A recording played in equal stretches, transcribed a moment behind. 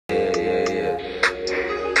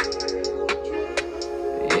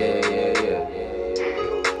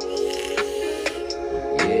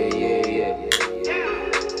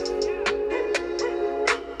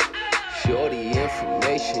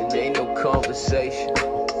conversation.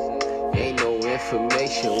 Ain't no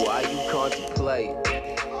information, why you contemplate?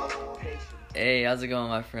 Hey, how's it going,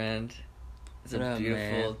 my friend? It's What a up,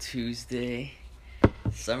 beautiful man? Tuesday.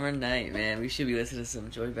 Summer night, man. We should be listening to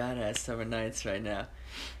some Joy Badass Summer Nights right now.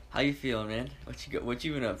 How you feeling, man? What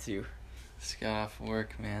you been up to? Just got off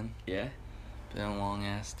work, man. Yeah? Been a long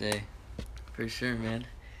ass day. For sure, man.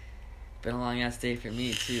 Been a long ass day for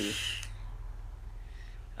me, too.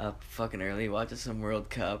 Up fucking early, watching some World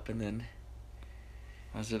Cup, and then...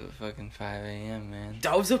 I was up at fucking 5 a.m., man.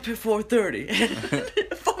 I was up at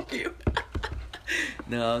 4:30. Fuck you.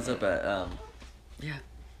 No, I was up at, yeah.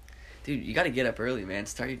 Dude, you gotta get up early, man.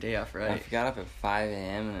 Start your day off right. I got up at 5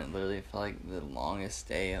 a.m. and it literally felt like the longest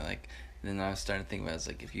day. Like, then I was starting to think about it. It's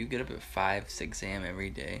like, if you get up at 5, 6 a.m. every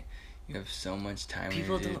day, you have so much time in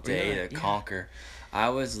your day to conquer. I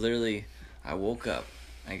woke up,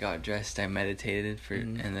 I got dressed, I meditated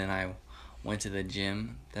and then I went to the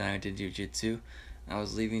gym, then I did jujitsu. I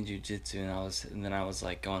was leaving jujitsu and then I was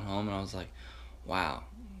like going home and I was like, wow,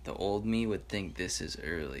 the old me would think this is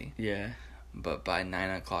early. Yeah. But by 9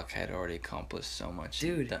 o'clock, I had already accomplished so much.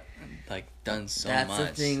 Dude. Done so That's much.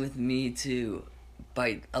 That's the thing with me, too.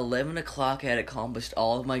 By 11 o'clock, I had accomplished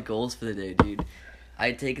all of my goals for the day, dude. I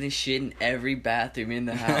had taken a shit in every bathroom in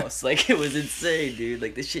the house. Like, it was insane, dude.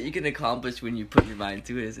 Like, the shit you can accomplish when you put your mind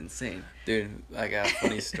to it is insane. Dude, I got a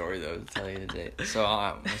funny story, though, to tell you today.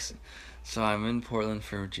 So I'm in Portland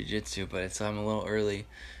for jiu-jitsu, but I'm a little early,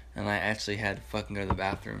 and I actually had to fucking go to the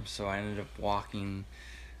bathroom. So I ended up walking.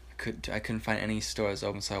 I couldn't find any stores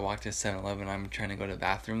open, so I walked to 7-Eleven. I'm trying to go to the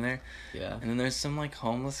bathroom there. Yeah. And then there's some, like,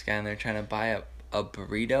 homeless guy in there trying to buy a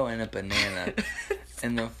burrito and a banana.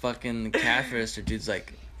 And the fucking cash register dude's,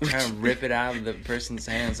 like, trying to rip it out of the person's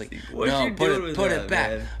hands. Like, no, put it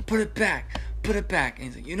back. Man? Put it back. Put it back. And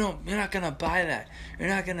he's like, you're not going to buy that. You're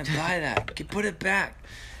not going to buy that. Put it back.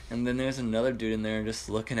 And then there's another dude in there just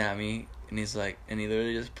looking at me. And he's like, and he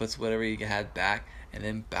literally just puts whatever he had back and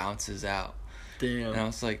then bounces out. Damn. And I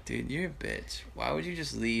was like, dude, you're a bitch. Why would you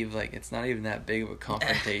just leave? Like, it's not even that big of a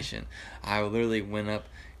confrontation. I literally went up,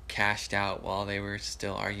 cashed out while they were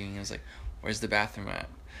still arguing. I was like, where's the bathroom at?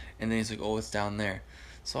 And then he's like, oh, it's down there.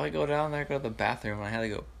 So I go down there, go to the bathroom, and I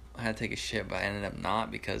had to take a shit, but I ended up not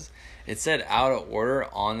because it said out of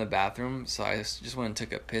order on the bathroom. So I just went and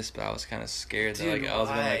took a piss, but I was kind of scared that I was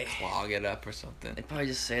gonna like clog it up or something. They probably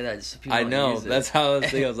just say that just so people I know, use it. that's how I was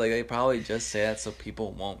thinking. I was like, they probably just say that so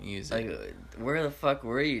people won't use it. Like, where the fuck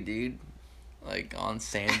were you, dude? Like on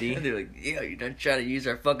Sandy. They're like, yeah, you're not trying to use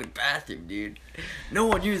our fucking bathroom, dude. No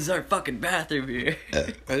one uses our fucking bathroom here. I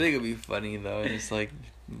think it'd be funny though, and just like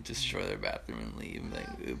destroy their bathroom and leave.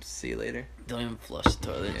 Like, oops, see you later. Don't even flush the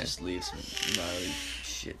toilet. Yeah. Just leave some gnarly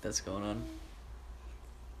shit that's going on.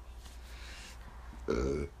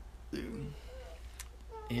 Dude.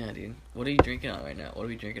 Yeah, dude. What are you drinking on right now? What are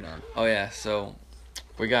we drinking on? Oh yeah, so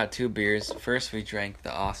we got 2 beers. First, we drank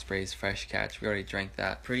the Osprey's Fresh Catch. We already drank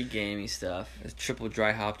that. Pretty gamey stuff. It's triple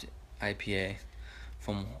dry hopped IPA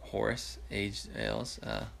from Horse Aged Ales.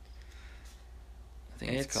 I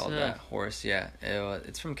think it's called that. Horse, yeah.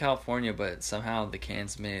 It's from California, but somehow the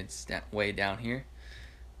can's made its way down here.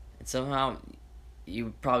 And somehow,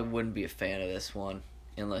 you probably wouldn't be a fan of this one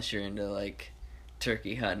unless you're into like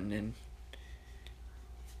turkey hunting and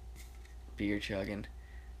beer chugging.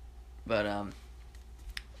 But I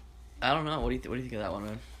don't know. What do you think of that one,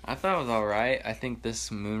 man? I thought it was alright. I think this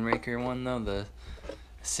Moonraker one though, the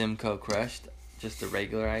Simcoe Crushed, just the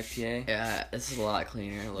regular IPA. Yeah, this is a lot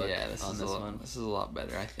cleaner. Look, yeah, this is a lot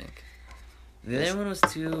better, I think. The other one was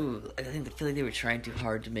too. I feel like they were trying too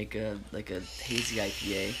hard to make a hazy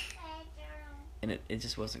IPA, and it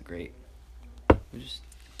just wasn't great.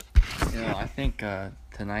 I think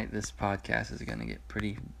tonight this podcast is gonna get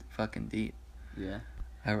pretty fucking deep. Yeah.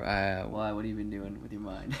 Why? What have you been doing with your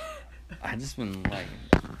mind? I just been like,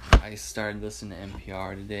 I started listening to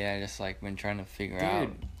NPR today. I just like been trying to figure out.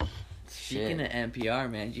 Speaking of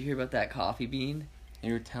NPR, man, did you hear about that coffee bean?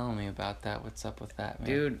 You were telling me about that. What's up with that, man?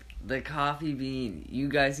 Dude, the coffee bean. You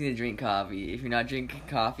guys need to drink coffee. If you're not drinking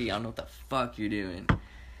coffee, I don't know what the fuck you're doing.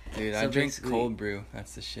 Dude, I drink cold brew.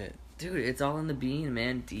 That's the shit. Dude, it's all in the bean,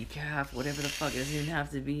 man. Decaf, whatever the fuck. It doesn't even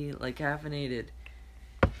have to be, like, caffeinated.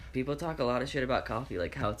 People talk a lot of shit about coffee,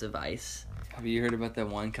 like how it's a vice. Have you heard about that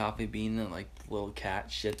one coffee bean that, like, the little cat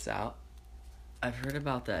shits out? I've heard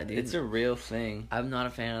about that, dude. It's a real thing. I'm not a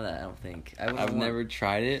fan of that, I don't think. I've never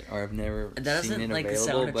tried it, or I've never seen it available. That doesn't, like,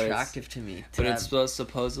 sound attractive to me. But it's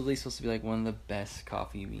supposedly supposed to be, like, one of the best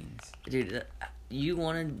coffee beans. Dude, you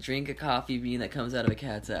want to drink a coffee bean that comes out of a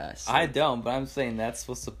cat's ass. I don't, but I'm saying that's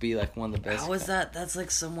supposed to be, like, one of the best. How is that? That's like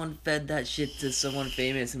someone fed that shit to someone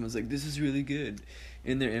famous and was like, this is really good.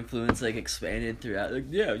 and their influence like expanded throughout. Like,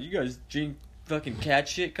 yeah, you guys drink fucking cat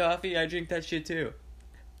shit coffee. I drink that shit too.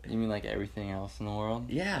 You mean like everything else in the world?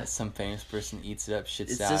 Yeah. That some famous person eats it up, shits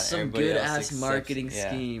It's out. just some everybody good else ass accepts- marketing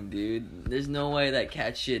scheme, dude. There's no way that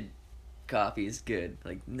cat shit coffee is good.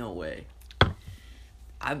 Like, no way.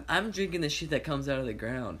 I'm drinking the shit that comes out of the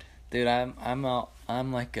ground. Dude,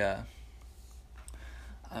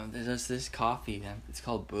 there's this coffee. It's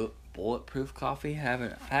called Bulletproof Coffee.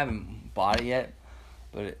 I haven't bought it yet,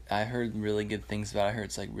 but I heard really good things about it. I heard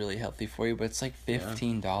it's like really healthy for you, but it's like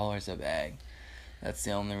 $15 a bag. That's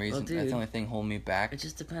the only reason. Dude, that's the only thing holding me back. It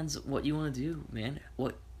just depends what you want to do, man.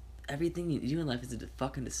 Everything you do in life is a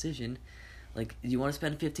fucking decision. Like, do you want to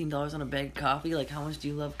spend $15 on a bag of coffee? Like, how much do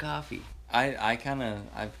you love coffee? I've kind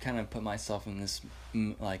of put myself in this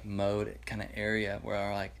like mode kind of area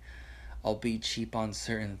where like I'll be cheap on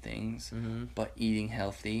certain things, but eating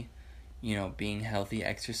healthy, being healthy,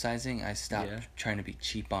 exercising, I stopped trying to be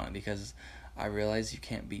cheap on it because I realize you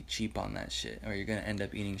can't be cheap on that shit or you're gonna end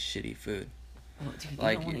up eating shitty food. Oh, dude, you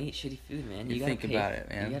like don't want to eat shitty food, man. You think about it,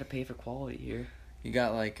 man. You gotta pay for quality here. You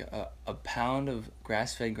got like a pound of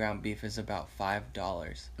grass-fed ground beef is about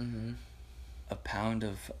 $5. A pound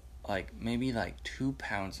of maybe 2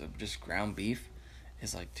 pounds of just ground beef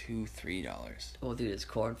is like $2-3. Oh, dude, it's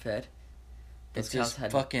corn-fed. It's just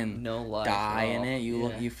fucking no life dye in it. You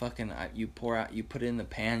pour out, you put it in the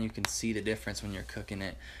pan. You can see the difference when you're cooking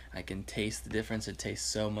it. I can taste the difference. It tastes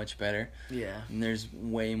so much better. Yeah. And there's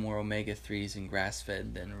way more omega-3s in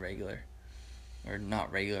grass-fed than regular, or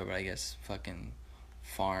not regular, but I guess fucking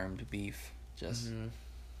farmed beef. Just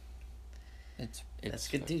it's that's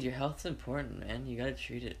good, dude. Your health's important, man. You gotta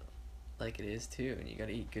treat it like it is too, and you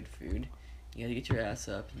gotta eat good food. You gotta get your ass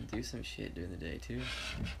up and do some shit during the day too.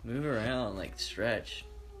 Move around, like stretch,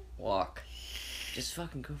 walk. Just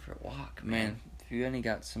fucking go for a walk, man. If you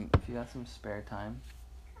got some spare time,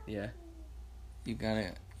 yeah, you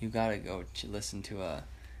gotta go listen to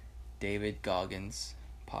David Goggins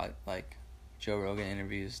Joe Rogan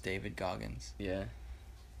interviews David Goggins. Yeah,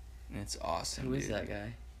 and it's awesome. Who is that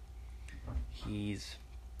guy? He's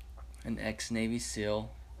an ex-Navy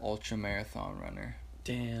SEAL ultra marathon runner.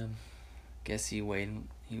 Damn. Guess he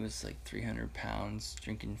was like 300 pounds,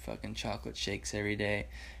 drinking fucking chocolate shakes every day,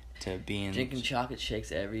 to being drinking chocolate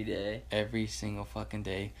shakes every day, every single fucking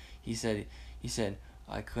day. He said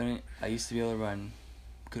I used to be able to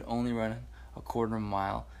could only run a quarter of a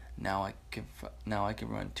mile. Now I can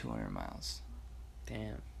run 200 miles.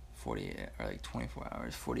 Damn. 24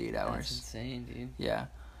 hours, 48 hours. That's insane, dude. Yeah,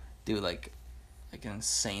 dude, like an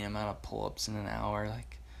insane amount of pull-ups in an hour,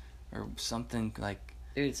 or something like.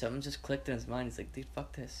 Dude, something just clicked in his mind. He's like, dude,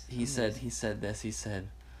 fuck this. He said,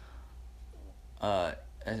 at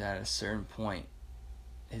a certain point,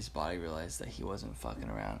 his body realized that he wasn't fucking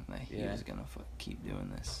around, that he was gonna keep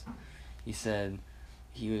doing this. He said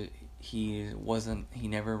he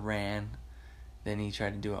never ran. Then he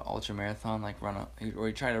tried to do an ultra marathon, he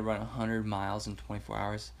tried to run 100 miles in 24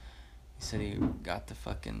 hours. He said he got to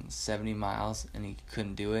fucking 70 miles and he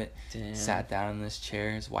couldn't do it. Damn. Sat down in this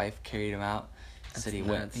chair. His wife carried him out. Said he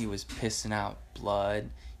was pissing out blood,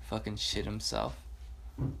 fucking shit himself.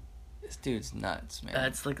 This dude's nuts, man.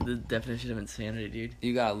 That's like the definition of insanity, dude.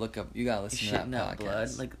 You gotta listen to that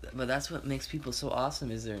podcast. Blood. But that's what makes people so awesome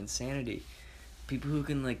is their insanity. People who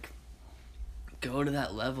can go to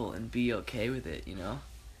that level and be okay with it,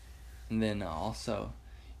 And then also,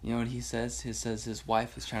 you know what he says? He says his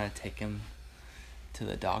wife is trying to take him to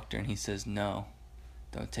the doctor, and he says, "No,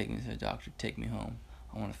 don't take me to the doctor. Take me home.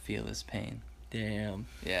 I want to feel this pain." Damn.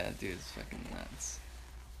 Yeah, that dude's fucking nuts.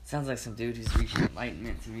 Sounds like some dude who's reaching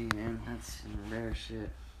enlightenment to me, man. That's some rare shit.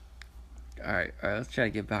 All right. Let's try to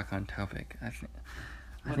get back on topic. I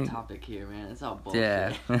think topic here, man? It's all bullshit.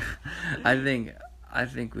 Yeah. I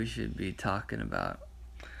think we should be talking about.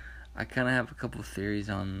 I kind of have a couple of theories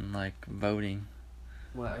on voting.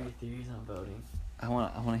 What are your theories on voting? I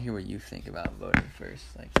want to hear what you think about voting first.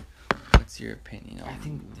 What's your opinion on I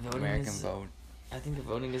think American vote? I think the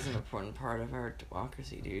voting is an important part of our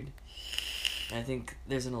democracy, dude. And I think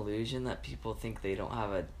there's an illusion that people think they don't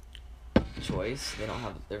have a choice.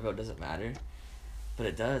 Their vote doesn't matter, but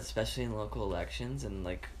it does, especially in local elections and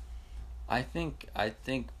I think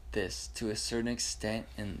this to a certain extent,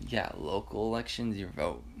 and local elections, your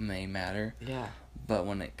vote may matter. Yeah. But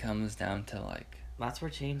when it comes down to that's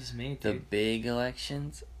where change is made, the dude. big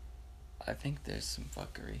elections, I think there's some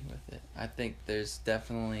fuckery with it. I think there's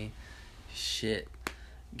definitely shit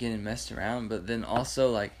getting messed around, but then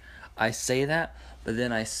also I say that, but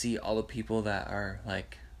then I see all the people that are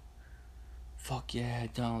fuck yeah,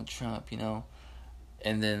 Donald Trump,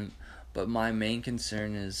 and then, but my main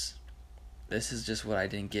concern is this is just what I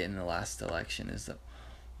didn't get in the last election, is that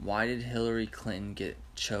why did Hillary Clinton get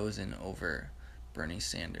chosen over Bernie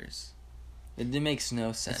Sanders? It makes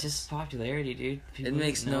no sense. It's just popularity, dude. It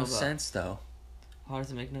makes no sense, though. How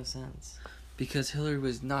does it make no sense? Because Hillary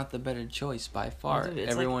was not the better choice by far. Dude,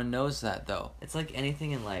 everyone knows that, though. It's like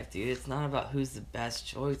anything in life, dude. It's not about who's the best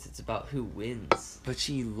choice. It's about who wins. But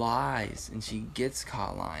she lies, and she gets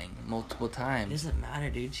caught lying multiple times. It doesn't matter,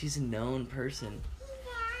 dude. She's a known person.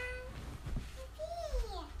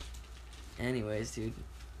 Anyways, dude.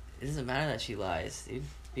 It doesn't matter that she lies, dude.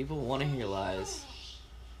 People want to hear lies.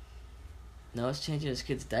 Noah's changing his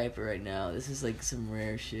kid's diaper right now. This is like some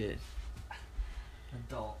rare shit.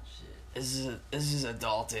 Adult shit. This is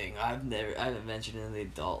adulting. I haven't ventured into the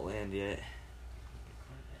adult land yet.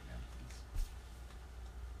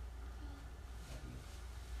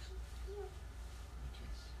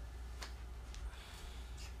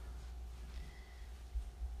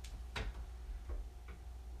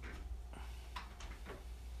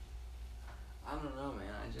 I don't know,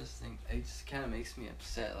 man. I just think it just kind of makes me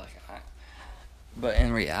upset. But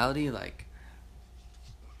in reality, like,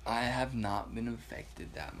 I have not been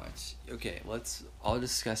affected that much. Okay, I'll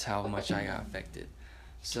discuss how much I got affected.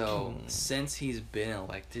 So, since he's been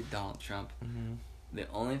elected, Donald Trump, the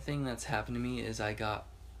only thing that's happened to me is I got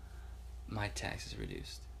my taxes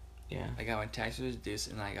reduced. Yeah. I got my taxes reduced,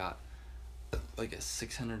 and I got, like, a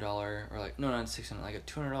 $600, or, like, no, not $600, like a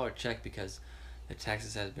 $200 check because the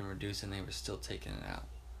taxes has been reduced and they were still taking it out.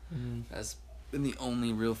 That's been the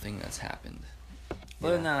only real thing that's happened.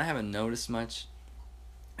 Other than that, I haven't noticed much.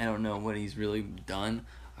 I don't know what he's really done.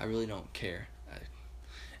 I really don't care.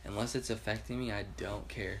 Unless it's affecting me, I don't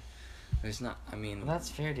care. There's not, I mean... Well, that's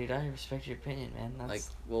fair, dude. I respect your opinion, man. That's... Like,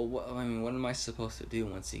 well, what am I supposed to do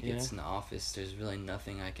once he gets in the office? There's really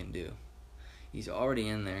nothing I can do. He's already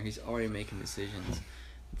in there. He's already making decisions.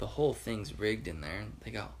 The whole thing's rigged in there. They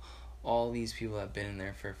got all these people that have been in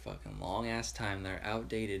there for a fucking long-ass time. They're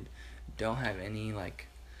outdated. Don't have any, like,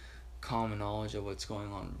 common knowledge of what's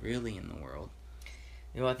going on really in the world.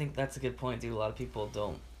 You know, I think that's a good point, dude. A lot of people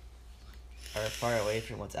are far away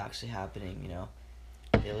from what's actually happening, you know.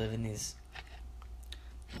 They live in these...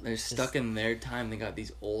 They're stuck in their time. They got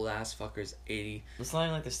these old-ass fuckers, 80... It's not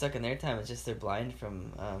even like they're stuck in their time. It's just they're blind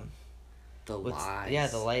from... the lies. Yeah,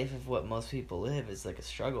 the life of what most people live is like a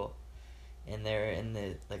struggle. And they're in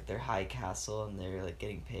their high castle, and they're, like,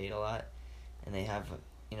 getting paid a lot. And they have,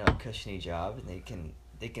 you know, a cushiony job, and they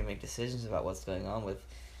can make decisions about what's going on with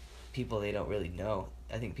people they don't really know.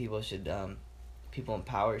 I think people in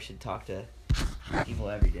power should talk to people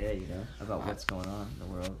every day, you know, about what's going on in the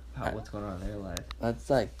world, what's going on in their life. That's,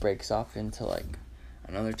 like, breaks off into, like,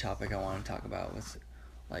 another topic I want to talk about was,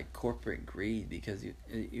 like, corporate greed, because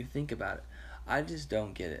you think about it. I just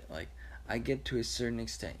don't get it. Like, I get to a certain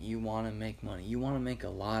extent. You want to make money. You want to make a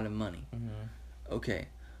lot of money. Okay.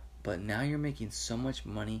 But now you're making so much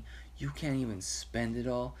money, you can't even spend it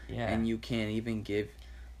all. Yeah. And you can't even give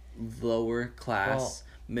lower class,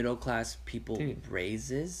 middle class people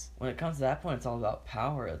raises. When it comes to that point, it's all about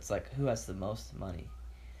power. It's like, who has the most money?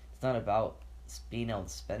 It's not about being able to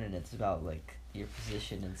spend it. It's about, like, your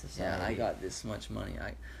position in society. Yeah, I got this much money.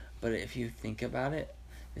 But if you think about it,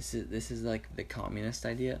 this is like the communist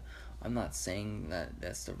idea. I'm not saying that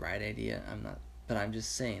that's the right idea. But I'm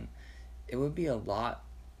just saying it would be a lot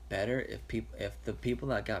better if the people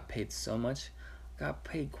that got paid so much got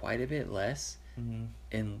paid quite a bit less,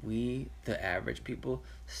 and we, the average people,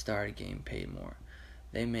 started getting paid more.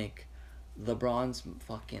 They make LeBron's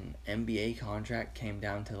fucking NBA contract came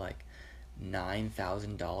down to like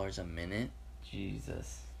 $9,000 a minute.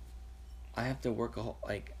 Jesus. I have to work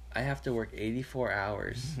 84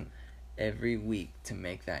 hours every week to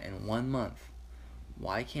make that in 1 month.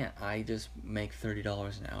 Why can't I just make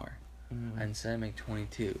 $30 an hour instead of make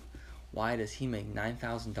 $22? Why does he make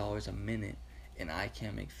 $9,000 a minute and I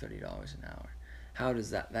can't make $30 an hour? How does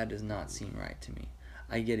that does not seem right to me.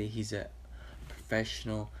 I get it, he's a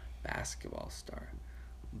professional basketball star,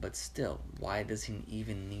 but still, why does he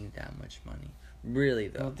even need that much money? Really,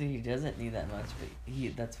 though. Well, dude, he doesn't need that much,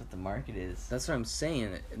 but that's what the market is. That's what I'm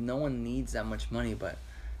saying. No one needs that much money, but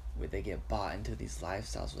when they get bought into these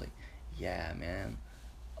lifestyles, like, yeah, man,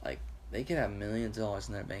 like, they could have millions of dollars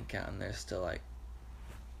in their bank account, and they're still like...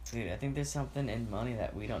 Dude, I think there's something in money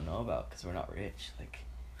that we don't know about, because we're not rich. Like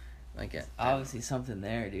obviously something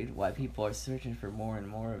there, dude. Why people are searching for more and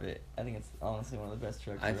more of it. I think it's honestly one of the best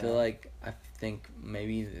drugs around. I think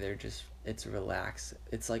maybe they're just... It's relaxed.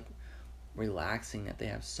 It's like... relaxing that they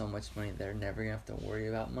have so much money they're never gonna have to worry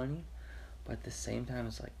about money, but at the same time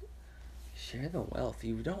it's like, share the wealth.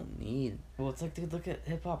 You don't need... Well, it's like, dude, look at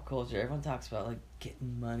hip-hop culture. Everyone talks about, like,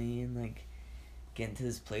 getting money and, like, get into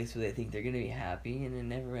this place where they think they're gonna be happy, and it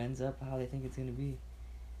never ends up how they think it's gonna be.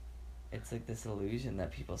 It's like this illusion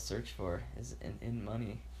that people search for is in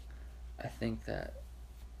money. I think that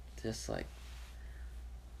just like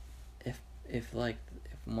if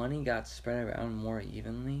money got spread around more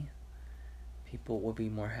evenly, people would be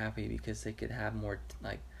more happy because they could have more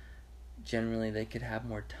generally they could have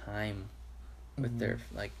more time with their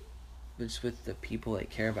just with the people they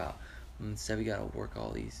care about. Instead we gotta work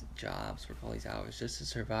all these jobs, work all these hours just to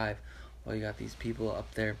survive, while you got these people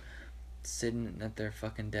up there sitting at their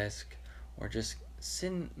fucking desk or just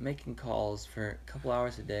sitting making calls for a couple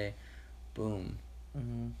hours a day. Boom.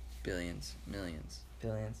 Billions, millions,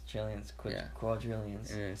 billions, trillions,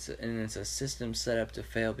 quadrillions. And it's a system set up to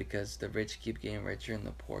fail because the rich keep getting richer and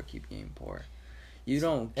the poor keep getting poor. You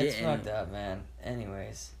don't get it's fucked up, man.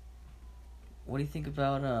 Anyways, what do you think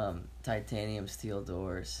about titanium steel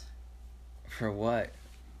doors? For what?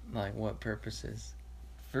 Like what purposes?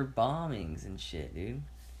 For bombings and shit, dude.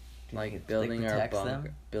 Like building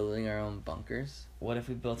building our own bunkers. What if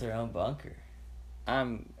we built our own bunker?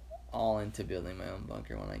 I'm all into building my own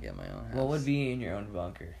bunker when I get my own house. What would be in your own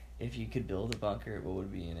bunker? If you could build a bunker, what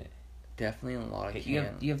would be in it? Definitely a lot of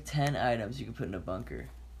cans. You have 10 items you could put in a bunker.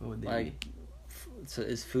 What would they be? So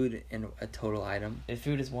is food a total item? If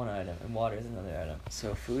food is one item and water is another item.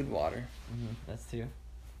 So food, water. That's 2.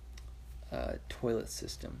 Toilet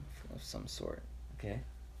system of some sort. Okay.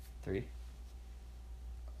 3.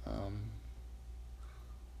 I'm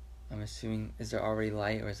assuming, is there already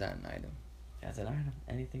light or is that an item? That's an item.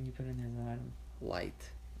 Anything you put in there is an item.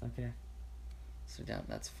 Light. Okay. So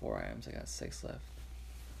that's 4 items. I got 6 left.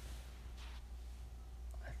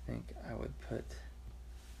 I think I would put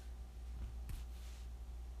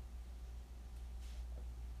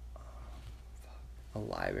a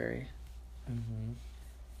library.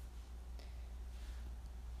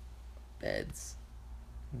 Beds.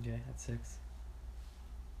 Okay, that's 6.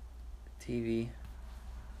 TV.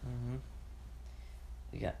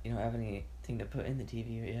 You don't have anything to put in the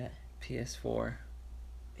TV yet? PS4.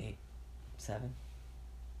 8, 7.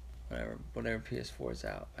 Whatever PS4 is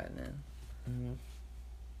out by then.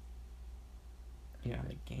 You don't have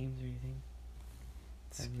any games or anything?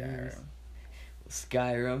 Skyrim.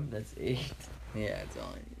 Skyrim, that's 8. Yeah, it's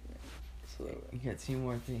only. So you got 2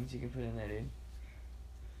 more things you can put in there, dude.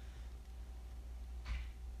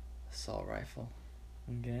 Assault rifle.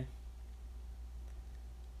 Okay.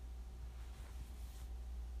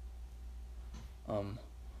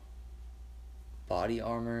 Body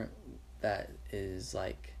armor that is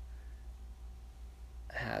like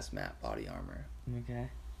hazmat body armor. Okay.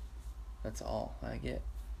 That's all I get.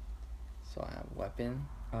 So I have a weapon.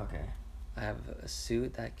 Okay. I have a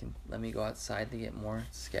suit that can let me go outside to get more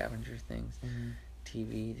scavenger things.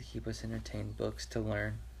 TV to keep us entertained. Books to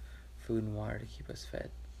learn. Food and water to keep us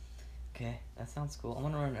fed. Okay, that sounds cool. I'm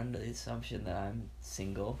gonna run under the assumption that I'm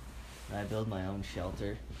single and I build my own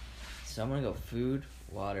shelter. So I'm gonna go food,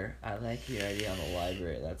 water. I like your idea on the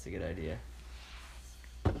library. That's a good idea.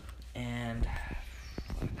 And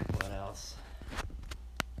what else?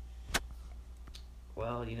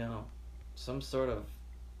 Well, some sort of.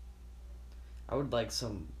 I would like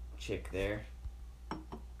some chick there.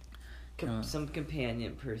 Some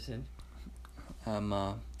companion person.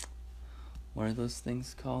 What are those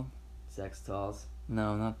things called? Sex dolls.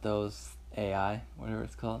 No, not those. AI, whatever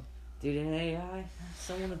it's called. Dude, an AI?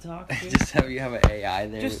 Someone to talk to? Just have an AI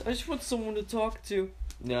there. I just want someone to talk to.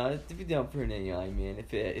 No, it'd be down for an AI, man,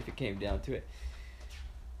 if it came down to it.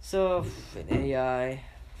 So, an AI.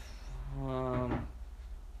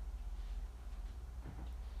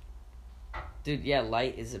 Dude, yeah,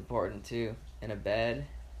 light is important too. And a bed.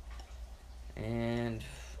 And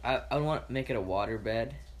I want to make it a water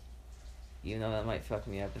bed. Even though that might fuck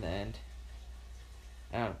me up in the end.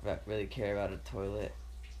 I don't really care about a toilet.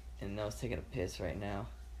 And I was taking a piss right now.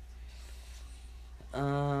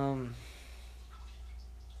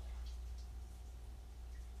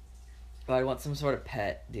 But I want some sort of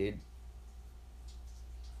pet, dude.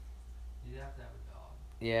 You'd have to have a dog.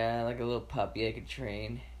 Yeah, like a little puppy I could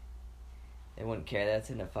train. They wouldn't care.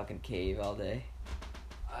 That's in a fucking cave all day.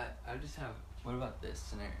 I just have. What about this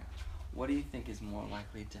scenario? What do you think is more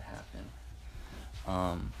likely to happen?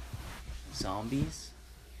 Zombies,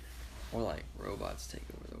 or like robots take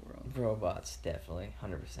over the world? Robots, definitely,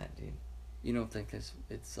 100%, dude. You don't think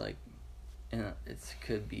it's like, it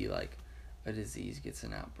could be like, a disease gets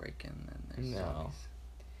an outbreak and then there's zombies?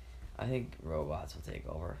 I think robots will take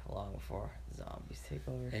over long before zombies take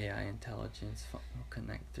over. AI intelligence will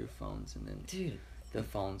connect through phones, and then dude, the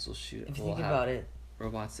phones will shoot. If you think about it,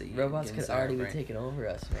 robots could already be taking over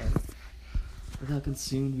us, man. Look how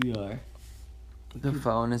consumed we are. The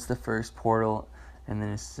phone is the first portal, and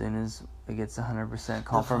then as soon as it gets 100%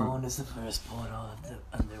 confirmed, the phone is the first portal of the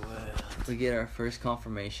underworld. We get our first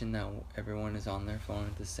confirmation that everyone is on their phone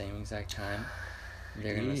at the same exact time.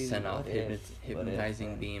 They're gonna send off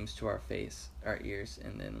hypnotizing beams to our face, our ears,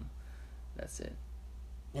 and then that's it.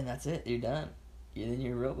 And that's it. You're done.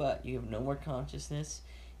 You're a robot. You have no more consciousness,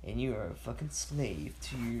 and you are a fucking slave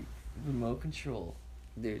to your remote control.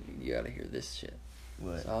 Dude, you gotta hear this shit.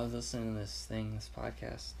 What? So I was listening to this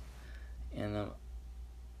podcast, and they're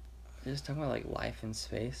just talking about like life in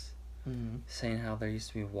space, saying how there used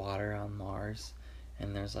to be water on Mars,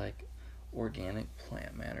 and there's like organic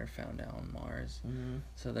plant matter found out on Mars.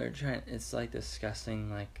 So they're trying. It's like discussing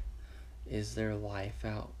like, is there life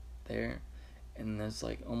out there? And there's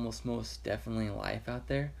like almost most definitely life out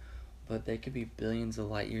there, but they could be billions of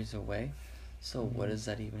light years away. So what does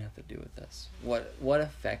that even have to do with us? What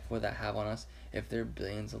effect would that have on us if they're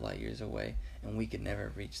billions of light years away and we could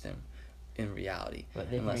never reach them in reality?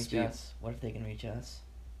 But they can reach us. What if they can reach us?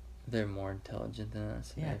 They're more intelligent than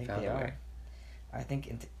us. Yeah, I think they are. I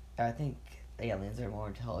think aliens are more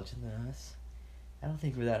intelligent than us. I don't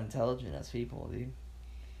think we're that intelligent as people, dude.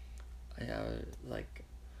 Yeah, like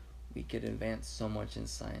we could advance so much in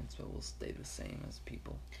science, but we'll stay the same as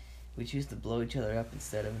people. We choose to blow each other up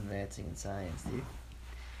instead of advancing in science, dude.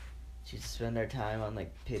 Choose to spend our time on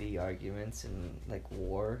like petty arguments and like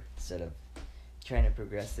war instead of trying to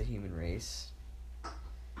progress the human race.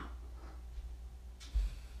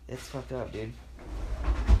 It's fucked up, dude.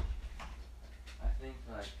 I think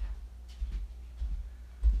like I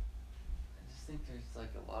just think there's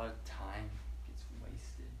like a lot of time gets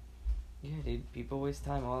wasted. Yeah, dude. People waste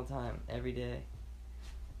time all the time, every day.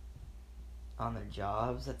 On their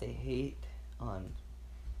jobs that they hate, on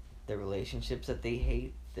their relationships that they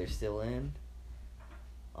hate, they're still in,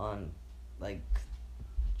 on like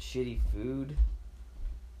shitty food.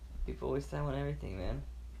 People waste time on everything, man.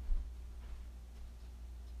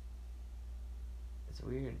 It's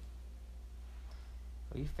weird.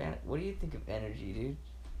 What do you think of energy, dude?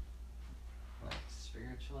 Like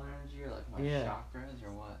spiritual energy or like my chakras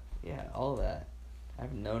or what? Yeah, all of that.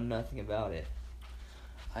 I've known nothing about it.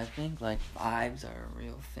 I think like vibes are a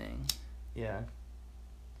real thing. Yeah.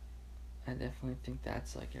 I definitely think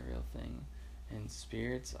that's like a real thing. And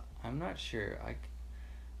spirits, I'm not sure.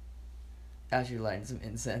 As you're lighting some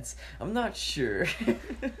incense, I'm not sure.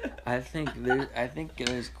 I think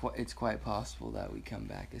it's quite possible that we come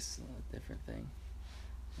back as a different thing.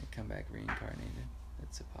 We come back reincarnated.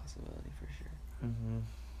 That's a possibility for sure. Man,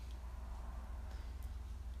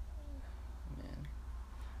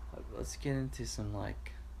 let's get into some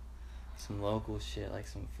local shit, like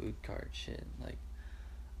some food cart shit, like.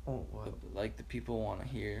 Oh, what? Like the people want to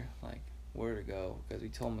hear like where to go because we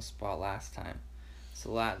told them a spot last time. So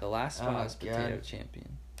the last spot is Potato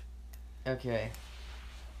Champion. Okay.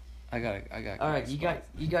 I got. All right, you got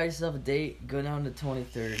yourself a date. Go down to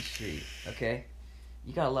 23rd Street. Okay.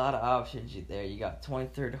 You got a lot of options there. You got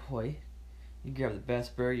 23rd Hoy. You grab the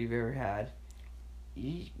best burger you've ever had.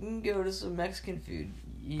 You can go to some Mexican food.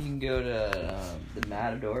 You can go to the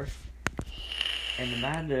Matador. And the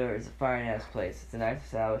Matador is a fire-ass place. It's a nice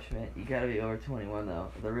establishment. You gotta be over 21,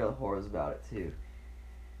 though. The real whores about it, too.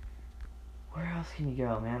 Where else can you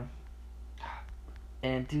go, man?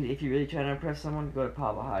 And, dude, if you're really trying to impress someone, go to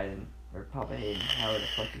Papa Hayden. Or Papa Hayden, however the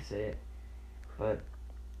fuck you say it. But,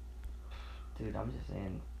 dude, I'm just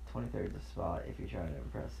saying, 23rd is a spot if you're trying to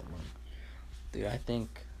impress someone. Dude, I think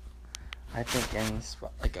any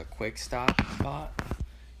spot, like a quick stop spot,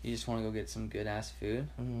 you just want to go get some good-ass food.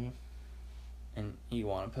 And you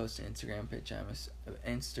want to post an Instagram picture,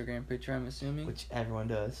 I'm assuming. Which everyone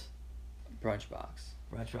does. Brunch box.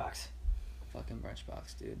 Fucking brunch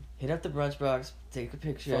box, dude. Hit up the brunch box, take a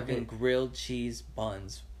picture of it. Fucking grilled cheese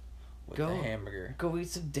buns with a hamburger. Go eat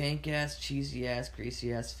some dank-ass, cheesy-ass,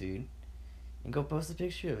 greasy-ass food. And go post a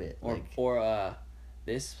picture of it. Or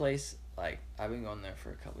this place, like, I've been going there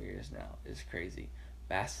for a couple years now. It's crazy.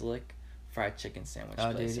 Basilic fried chicken sandwich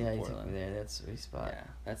place in Portland. You took me there. That's a sweet spot. Yeah,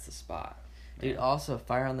 that's the spot. Dude, also,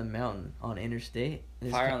 Fire on the Mountain on Interstate.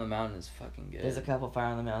 Fire on the Mountain is fucking good. There's a couple Fire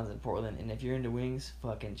on the Mountains in Portland, and if you're into wings,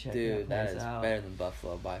 fucking check that place out. Dude, that is better than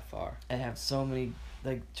Buffalo by far. They have so many,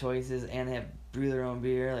 like, choices, and they have brew their own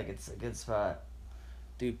beer. Like, it's a good spot.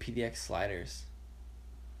 Dude, PDX Sliders.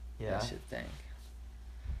 Yeah. That shit stank.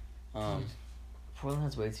 Dude, Portland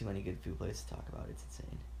has way too many good food places to talk about. It's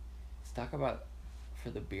insane. Let's talk about,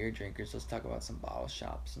 for the beer drinkers, let's talk about some bottle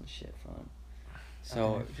shops and shit for them.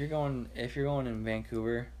 So if you're going in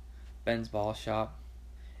Vancouver, Ben's Bottle Shop,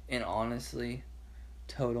 and honestly,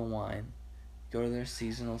 Total Wine, go to their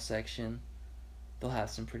seasonal section. They'll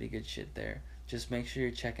have some pretty good shit there. just make sure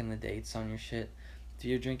you're checking the dates on your shit. If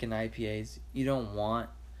you're drinking IPAs, you don't want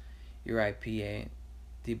your IPA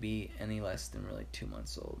to be any less than really 2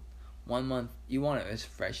 months old. 1 month, you want it as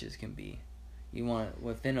fresh as can be. You want it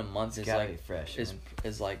within a month. It's gotta be fresh.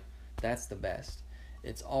 Is like, that's the best.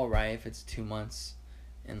 It's alright if it's 2 months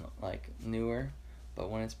and like newer, but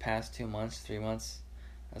when it's past 2 months, 3 months,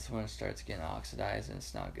 that's when it starts getting oxidized and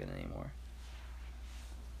it's not good anymore.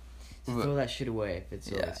 Throw that shit away if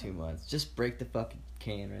it's over 2 months. Just break the fucking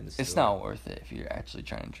can in the store. It's not worth it if you're actually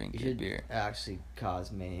trying to drink good beer. Actually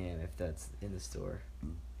cause mayhem if that's in the store.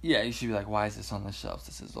 Yeah, you should be like, why is this on the shelves?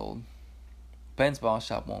 This is old. Ben's Bottle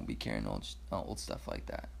Shop won't be carrying old stuff like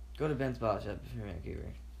that. Go to Ben's Bottle Shop if you're in Vancouver.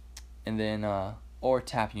 And then, or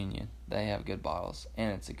Tap Union. They have good bottles,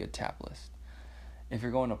 and it's a good tap list. If you're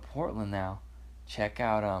going to Portland now, check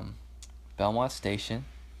out Belmont Station,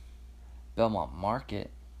 Belmont Market,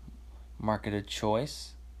 Market of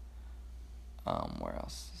Choice. Where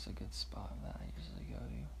else is a good spot that I usually go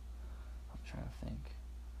to? I'm trying to think.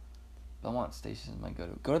 Belmont Station is my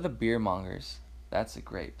go-to. Go to the Beer Mongers. That's a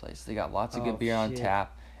great place. They got lots of good beer on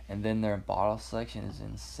tap, and then their bottle selection is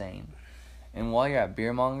insane. And while you're at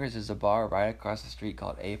Beer Mongers, there's a bar right across the street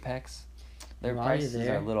called Apex. Their prices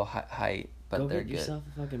are a little high, but they're good. Go get yourself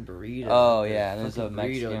a fucking burrito. Oh, yeah. There's a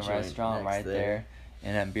Mexican restaurant right there.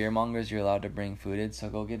 And at Beer Mongers, you're allowed to bring food in. So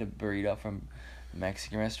go get a burrito from a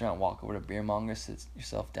Mexican restaurant, walk over to Beer Mongers, sit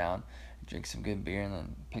yourself down, drink some good beer, and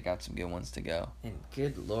then pick out some good ones to go. And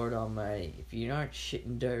good Lord Almighty, if you aren't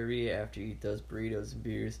shitting diarrhea after you eat those burritos and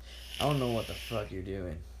beers, I don't know what the fuck you're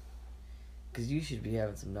doing. Because you should be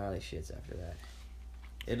having some gnarly shits after that.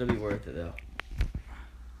 It'll be worth it, though.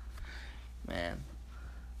 Man.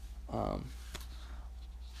 I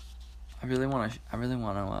really want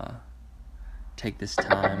to take this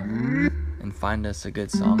time and find us a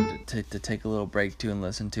good song to take a little break to and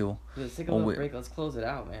listen to. Let's take a little break. Let's close it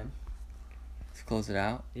out, man. Let's close it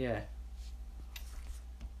out? Yeah.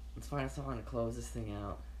 Let's find a song to close this thing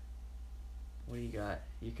out. What do you got?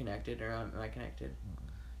 You connected or am I connected?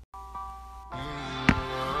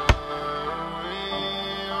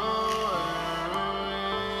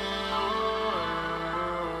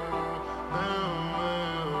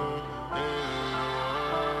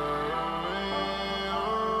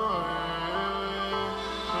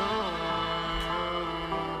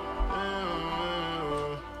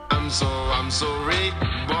 I'm so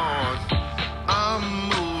reborn. I'm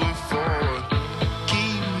moving forward.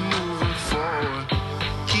 Keep moving forward.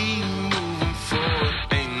 Keep moving forward.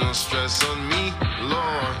 Ain't no stress on me,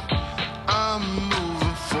 Lord. I'm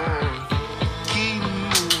moving forward. Keep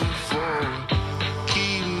moving forward.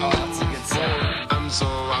 Keep moving forward.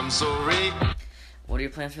 I'm so reborn. What are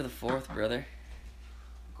your plans for the 4th, brother?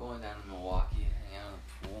 Going down to Milwaukee, hang out in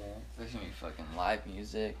the pool. There's gonna be fucking live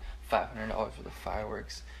music, $500 for the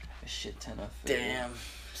fireworks, a shit ton of food. Damn,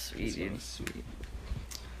 sweet, dude. Sweet.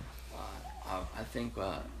 I think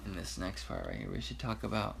in this next part right here, we should talk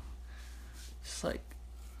about just like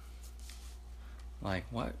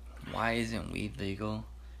what? Why isn't weed legal?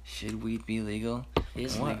 Should weed be legal?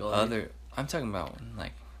 It's legal. I'm talking about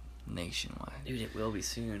like nationwide. Dude, it will be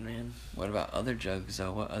soon, man. What about other drugs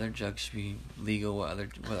though? What other drugs should be legal?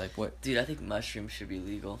 What? Dude, I think mushrooms should be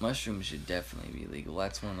legal. Mushrooms should definitely be legal.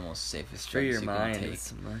 That's one of the most safest for drugs your you mind. can take.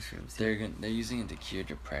 Some mushrooms. They're using it to cure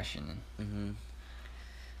depression. Mhm.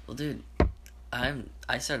 Well, dude,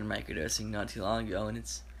 I started microdosing not too long ago, and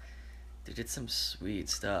it's some sweet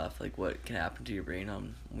stuff. Like what can happen to your brain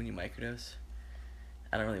when you microdose.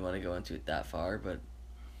 I don't really want to go into it that far, but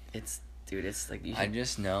it's like you should... I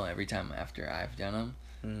just know every time after I've done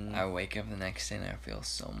them, I wake up the next day and I feel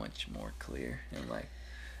so much more clear and like,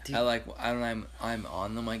 dude, I'm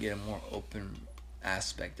on them. I get a more open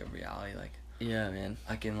aspect of reality. Like, yeah, man.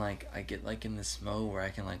 I get like in this mode where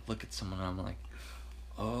I can like look at someone and I'm like,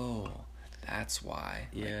 oh, that's why.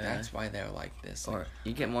 Yeah, like, that's why they're like this. Like, or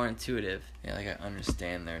you get more intuitive. Yeah, like I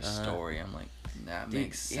understand their story. I'm like, that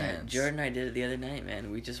makes sense. Yeah, Jordan and I did it the other night, man.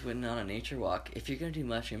 We just went on a nature walk. If you're gonna do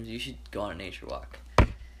mushrooms, you should go on a nature walk,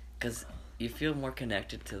 cause you feel more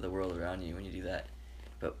connected to the world around you when you do that.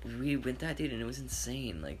 But we went that, dude, and it was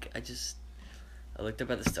insane. Like I looked up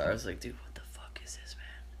at the stars, like, dude, what the fuck is this,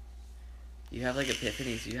 man? You have like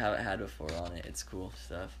epiphanies you haven't had before on it. It's cool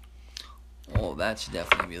stuff. Well, that should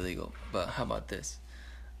definitely be legal. But how about this?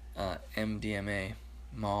 MDMA,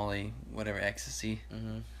 Molly, whatever, ecstasy.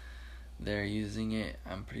 Mm-hmm. They're using it.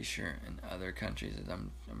 I'm pretty sure in other countries.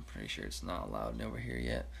 I'm pretty sure it's not allowed over here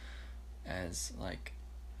yet, as like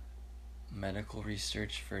medical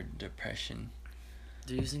research for depression.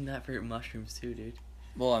 They're using that for mushrooms too, dude.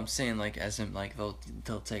 Well, I'm saying like as in like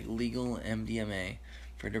they'll take legal MDMA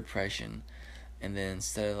for depression, and then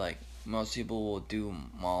instead of like most people will do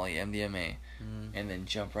Molly, MDMA, and then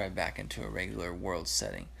jump right back into a regular world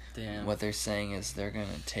setting. Damn. What they're saying is they're gonna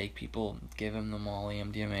take people, give them the Molly,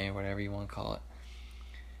 MDMA, whatever you want to call it,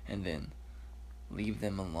 and then leave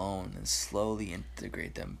them alone and slowly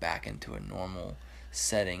integrate them back into a normal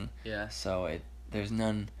setting. Yeah. So there's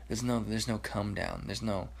no come down.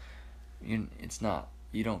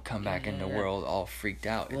 You don't come back in the world all freaked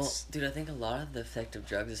out. Well, dude, I think a lot of the effect of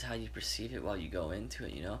drugs is how you perceive it while you go into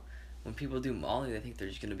it, you know? When people do Molly, they think they're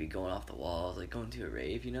just going to be going off the walls, like going to a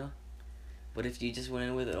rave, you know? But if you just went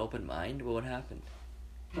in with an open mind, what would happen?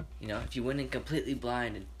 You know, if you went in completely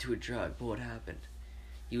blind into a drug, what would happen?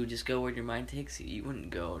 You would just go where your mind takes you. You wouldn't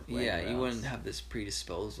go Yeah, you wouldn't have this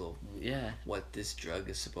predisposal. Yeah. What this drug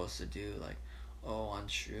is supposed to do. Like, oh, on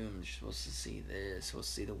shrooms, you're supposed to see this, supposed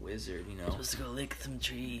to see the wizard, you know. You're supposed to go lick some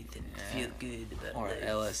trees and feel good about or life.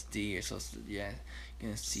 LSD, you're supposed to, you're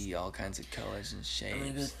gonna see all kinds of colors and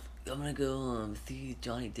shapes. I'm gonna go see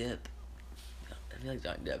Johnny Depp. I feel like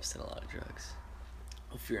Johnny Depp's done a lot of drugs.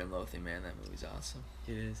 Oh, Fear and Loathing, man, that movie's awesome.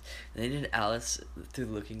 It is. And they did Alice Through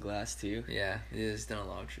the Looking Glass too. Yeah, he's done a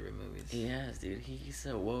lot of true movies. He has, dude. He's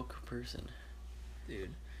a woke person. Dude,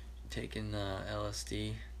 taking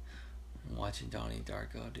LSD, watching Donnie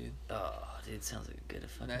Darko, dude. Oh, dude, sounds like a good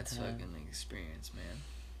fucking That's time. fucking experience, man.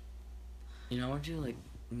 You know, I want to do like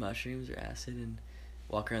mushrooms or acid and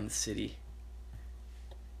walk around the city.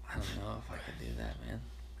 I don't know if I could do that, man.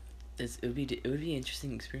 It would be an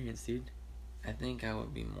interesting experience, dude. I think I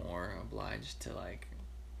would be more obliged to like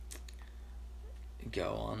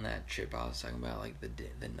go on that trip I was talking about, like the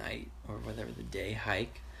night or whatever, the day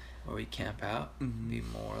hike where we camp out. Be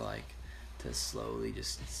more like to slowly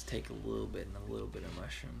just take a little bit and a little bit of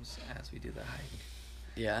mushrooms as we do the hike.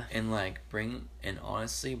 Yeah. And like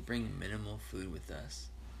honestly bring minimal food with us.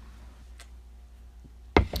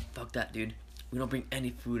 Fuck that, dude. We don't bring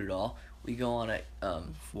any food at all. We go on a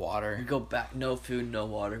Water. We go back. No food, no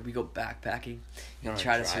water. We go backpacking and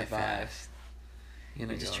try to survive. You're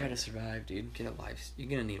gonna just try to survive, dude. Get a life. You're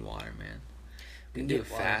gonna need water, man. We can can do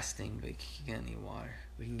get water. fasting, but you're gonna need water.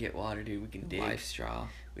 We can get water, dude. We can dig. Life straw.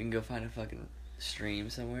 We can go find a fucking stream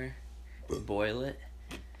somewhere, boil it.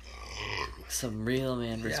 Some real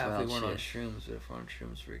man versus Yeah, if wild we weren't on shit. shrooms, but if we're on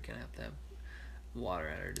shrooms, we're gonna have to have water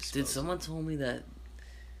at our disposal. Dude, someone told me that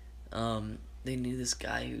they knew this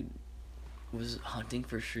guy who was hunting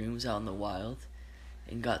for shrooms out in the wild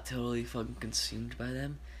and got totally fucking consumed by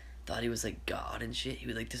them. Thought he was like God and shit. He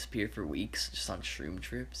would like disappear for weeks just on shroom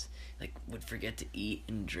trips. Like would forget to eat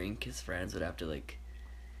and drink. His friends would have to like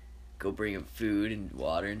go bring him food and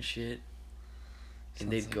water and shit. And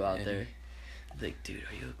Sounds they'd like go out Eddie. there. I'd be like, dude,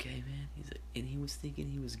 are you okay, man? He's like, and he was thinking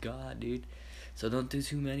he was God, dude. So don't do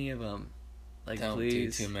too many of them. Like, Don't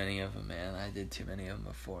please. do too many of them, man. I did too many of them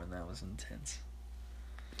before, and that was intense.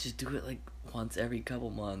 Just do it like once every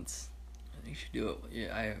couple months. You should do it.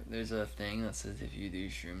 Yeah, there's a thing that says if you do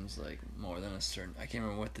shrooms like more than a certain, I can't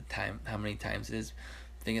remember what the time, how many times it is.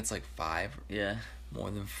 I think it's like 5. Yeah. More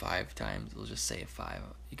than 5 times. It'll just say 5.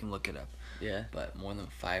 You can look it up. Yeah. But more than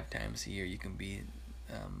 5 times a year, you can be,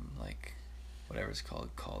 like, whatever it's called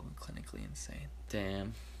clinically insane.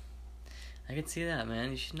 Damn. I can see that,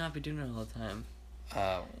 man. You should not be doing it all the time.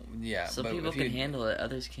 Yeah. Some but people if can you- handle it,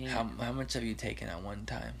 others can't. How much have you taken at one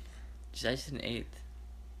time? Just an 1/8.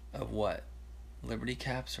 Of what? Liberty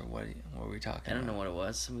caps or what? What were we talking I don't know about? what it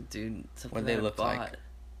was. Some dude. Something What'd they that I look bought. like?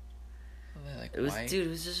 Were they like It was, white? dude. It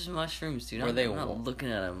was just mushrooms, dude. Were I'm, they I'm not wa-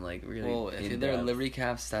 looking at them like really. Well, if in they're depth. Liberty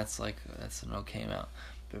caps, that's an okay amount.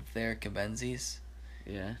 But if they're Cabenzis,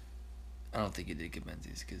 Yeah. I don't think you did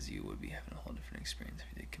Cabenzis because you would be having a whole different experience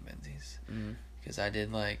if you did Cabenzis. Mm-hmm. Because I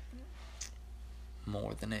did like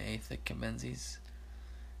more than 1/8 of Cabenzis,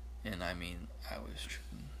 and I mean I was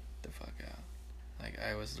tripping the fuck out. Like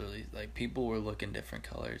I was literally like people were looking different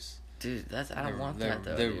colors. Dude, I don't want that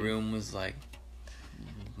though. The dude. room was like.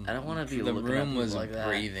 I don't want to be The looking at room people was like that.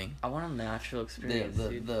 breathing. I want a natural experience,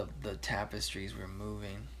 dude. The tapestries were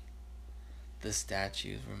moving. The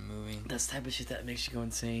statues were moving. That's the type of shit that makes you go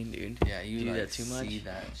insane, dude. Yeah, you do like, that too much. see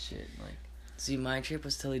that shit like. See, my trip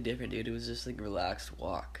was totally different, dude. It was just like a relaxed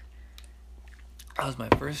walk. That was my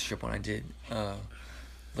first trip when I did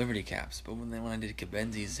Liberty caps, but when I did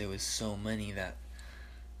Cabenzis, there was so many that.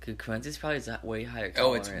 Cause Quincy's probably is that way higher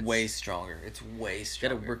Oh, tolerance. it's way stronger. It's way You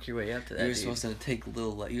stronger. gotta work your way up to that. You were dude. supposed to take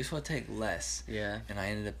you're supposed to take less. Yeah. And I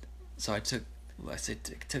ended up. So I took less. It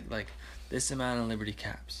took like this amount of Liberty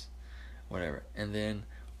caps, whatever. And then,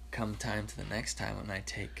 come time to the next time when I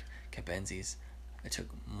take Cabenzis, I took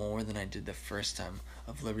more than I did the first time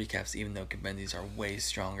of Liberty caps, even though Cabenzis are way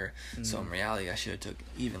stronger. So in reality, I should have took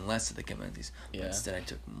even less of the Cabenzis. But Yeah. instead, I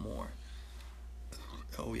took more.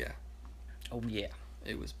 Oh yeah. Oh yeah.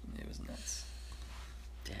 It was nuts.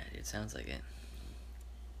 Yeah, it sounds like it.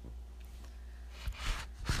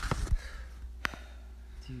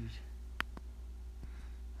 Dude.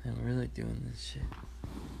 Man, we're really doing this shit.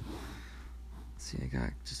 See, I got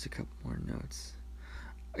just a couple more notes.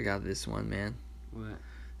 I got this one, man. What?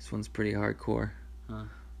 This one's pretty hardcore. Huh?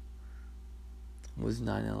 Was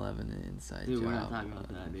 9/11 an inside Dude, job? we're not talking about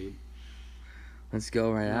that, dude. Let's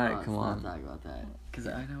go right at No, it. Come let's on. not talk about that. Because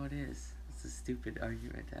I know it is. It's a stupid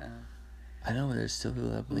argument to have. I know, but there's still people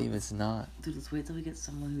that believe it's not. Dude, let's wait till we get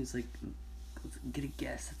someone who's like, let's get a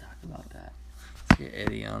guest to talk about that. Let's get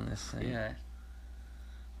Eddie on this thing. Yeah.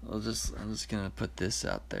 I'm just gonna put this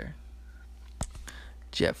out there.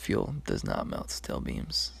 Jet fuel does not melt steel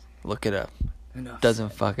beams. Look it up. Enough Doesn't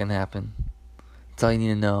said. fucking happen. That's all you need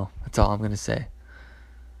to know. That's all I'm gonna say.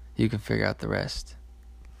 You can figure out the rest.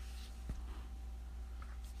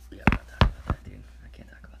 Yeah, I'm not talking about that, dude. I can't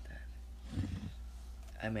talk about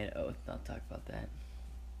that. I made an oath not to talk about that.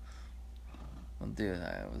 Well, dude,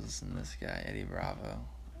 I was listening to this guy, Eddie Bravo.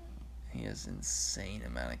 He has an insane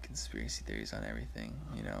amount of conspiracy theories on everything,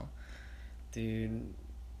 you know. Dude,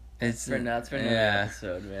 It's for another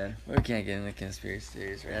episode, man. We can't get into conspiracy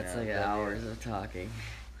theories right That's now. like but hours of talking.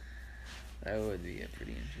 That would be a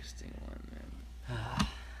pretty interesting one, man.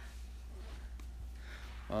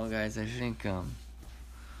 Well, guys, I think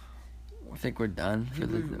we're done for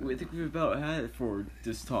the. I think we've about had it for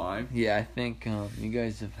this time. Yeah, I think you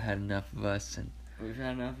guys have had enough of us, and We've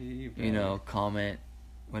had enough of you, bro. you know, comment,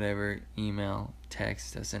 whatever, email,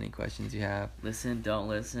 text us any questions you have. Listen, don't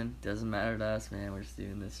listen. Doesn't matter to us, man. We're just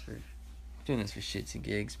doing this for. We're doing this for shits and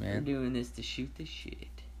gigs, We're man. doing this to shoot the shit.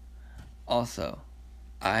 Also,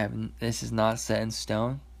 this is not set in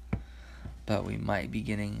stone, but we might be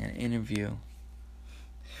getting an interview.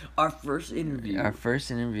 Our first interview. Our first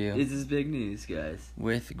interview This is big news, guys.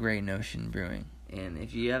 with Great Notion Brewing. And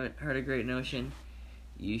if you haven't heard of Great Notion,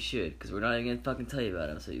 you should, because we're not even gonna fucking tell you about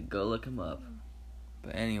him. So you go look him up.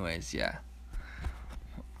 But anyways, yeah.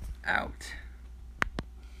 Out.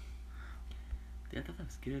 Yeah, I thought that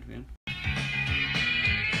was good, man.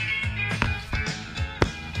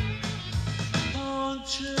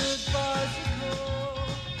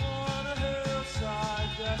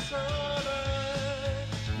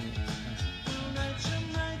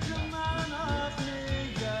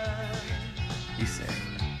 You say.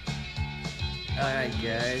 Alright,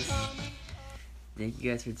 guys. Thank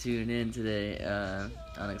you guys for tuning in today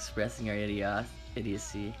on expressing our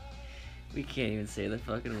idiocy. We can't even say the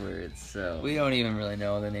fucking words, so... We don't even really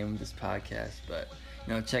know the name of this podcast, but,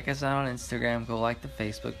 you know, check us out on Instagram. Go like the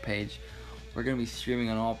Facebook page. We're going to be streaming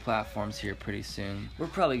on all platforms here pretty soon. We're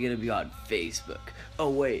probably gonna be on Facebook. Oh,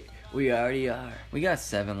 wait. We already are. We got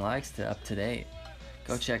 7 likes up to date.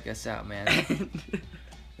 Go check us out, man.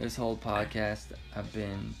 This whole podcast, I've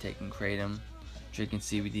been taking Kratom, drinking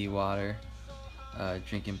CBD water,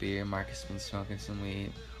 drinking beer. Marcus has been smoking some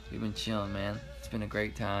weed. We've been chilling, man. It's been a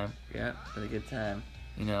great time. Yeah, had a good time.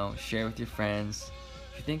 You know, share with your friends.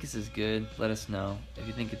 If you think this is good, let us know. If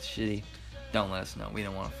you think it's shitty, don't let us know. We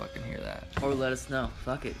don't want to fucking hear that. Or let us know.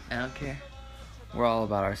 Fuck it. I don't care. We're all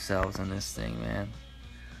about ourselves on this thing, man.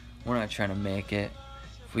 We're not trying to make it.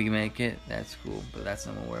 If we make it, that's cool, but that's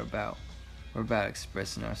not what we're about. We're about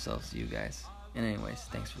expressing ourselves to you guys. And anyways,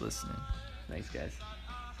 thanks for listening. Thanks, guys.